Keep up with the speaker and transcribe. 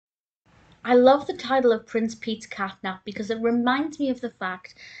I love the title of Prince Pete's Catnap because it reminds me of the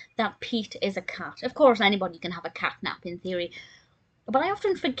fact that Pete is a cat. Of course, anybody can have a catnap in theory, but I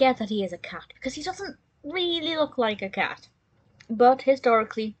often forget that he is a cat because he doesn't really look like a cat. But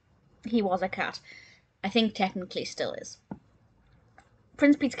historically, he was a cat. I think technically still is.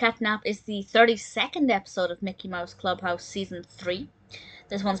 Prince Pete's Catnap is the 32nd episode of Mickey Mouse Clubhouse Season 3.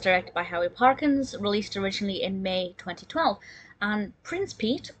 This one's directed by Howie Parkins, released originally in May 2012. And Prince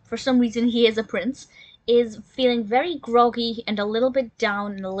Pete, for some reason he is a prince, is feeling very groggy and a little bit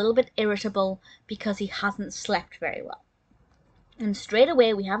down and a little bit irritable because he hasn't slept very well. And straight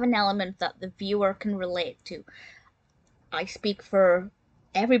away we have an element that the viewer can relate to. I speak for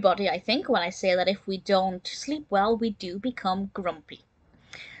everybody, I think, when I say that if we don't sleep well, we do become grumpy.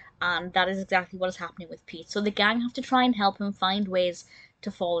 And that is exactly what is happening with Pete. So the gang have to try and help him find ways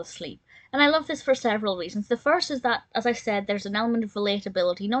to fall asleep. And I love this for several reasons. The first is that, as I said, there's an element of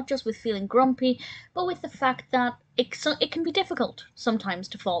relatability, not just with feeling grumpy, but with the fact that it can be difficult sometimes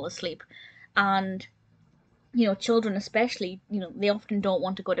to fall asleep. And, children especially, they often don't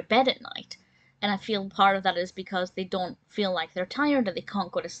want to go to bed at night. And I feel part of that is because they don't feel like they're tired or they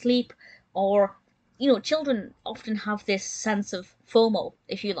can't go to sleep, or children often have this sense of FOMO,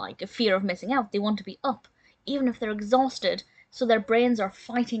 if you like, a fear of missing out. They want to be up, even if they're exhausted, so their brains are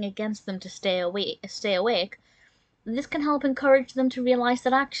fighting against them to stay awake. This can help encourage them to realize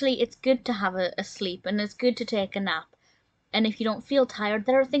that actually it's good to have a sleep and it's good to take a nap. And if you don't feel tired,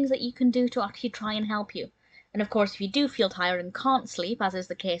 there are things that you can do to actually try and help you. And of course, if you do feel tired and can't sleep, as is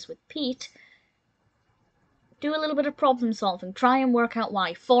the case with Pete, do a little bit of problem solving. Try and work out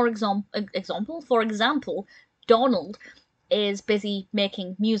why. For example, Donald is busy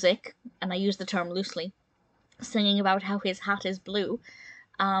making music, and I use the term loosely, singing about how his hat is blue.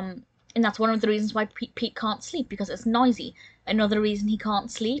 And that's one of the reasons why Pete can't sleep, because it's noisy. Another reason he can't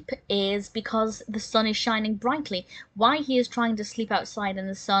sleep is because the sun is shining brightly. Why he is trying to sleep outside in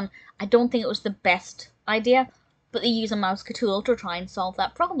the sun, I don't think it was the best idea, but they use a Mouseketool to try and solve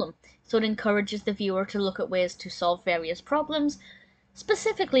that problem. So it encourages the viewer to look at ways to solve various problems,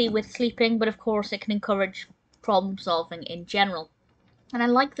 specifically with sleeping, but of course it can encourage problem solving in general. And I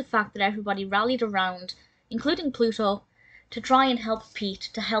like the fact that everybody rallied around, including Pluto, to try and help Pete,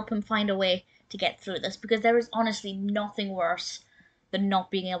 to help him find a way to get through this, because there is honestly nothing worse than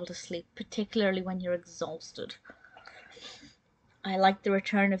not being able to sleep, particularly when you're exhausted. I liked the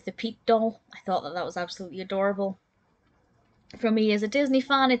return of the Pete doll. I thought that was absolutely adorable. For me, as a Disney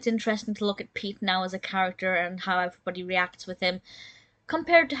fan, it's interesting to look at Pete now as a character and how everybody reacts with him,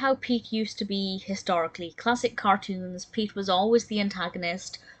 compared to how Pete used to be historically. Classic cartoons, Pete was always the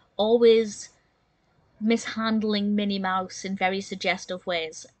antagonist, always mishandling Minnie Mouse in very suggestive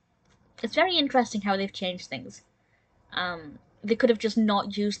ways. It's very interesting how they've changed things. They could have just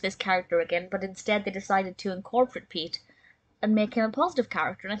not used this character again, but instead they decided to incorporate Pete and make him a positive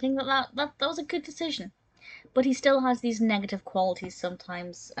character, and I think that was a good decision. But he still has these negative qualities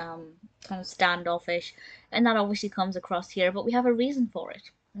sometimes, kind of standoffish, and that obviously comes across here, but we have a reason for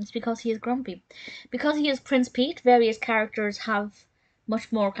it. And it's because he is grumpy. Because he is Prince Pete, various characters have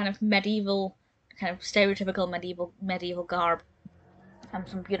much more kind of medieval, kind of stereotypical medieval garb, and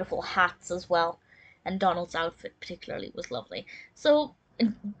some beautiful hats as well. And Donald's outfit particularly was lovely. So,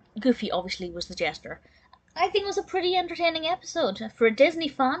 Goofy obviously was the jester. I think it was a pretty entertaining episode. For a Disney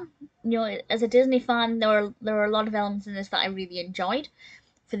fan, as a Disney fan, there were a lot of elements in this that I really enjoyed.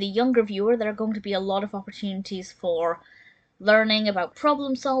 For the younger viewer, there are going to be a lot of opportunities for learning about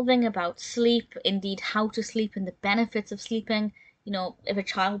problem solving, about sleep, indeed how to sleep and the benefits of sleeping. If a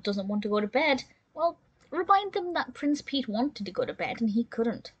child doesn't want to go to bed, well, remind them that Prince Pete wanted to go to bed and he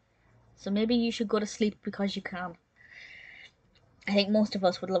couldn't. So maybe you should go to sleep because you can. I think most of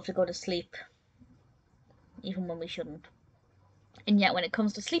us would love to go to sleep, even when we shouldn't. And yet when it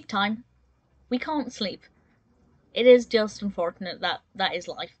comes to sleep time, we can't sleep. It is just unfortunate that is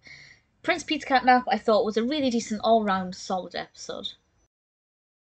life. Prince Pete's Catnap, I thought, was a really decent all-round solid episode.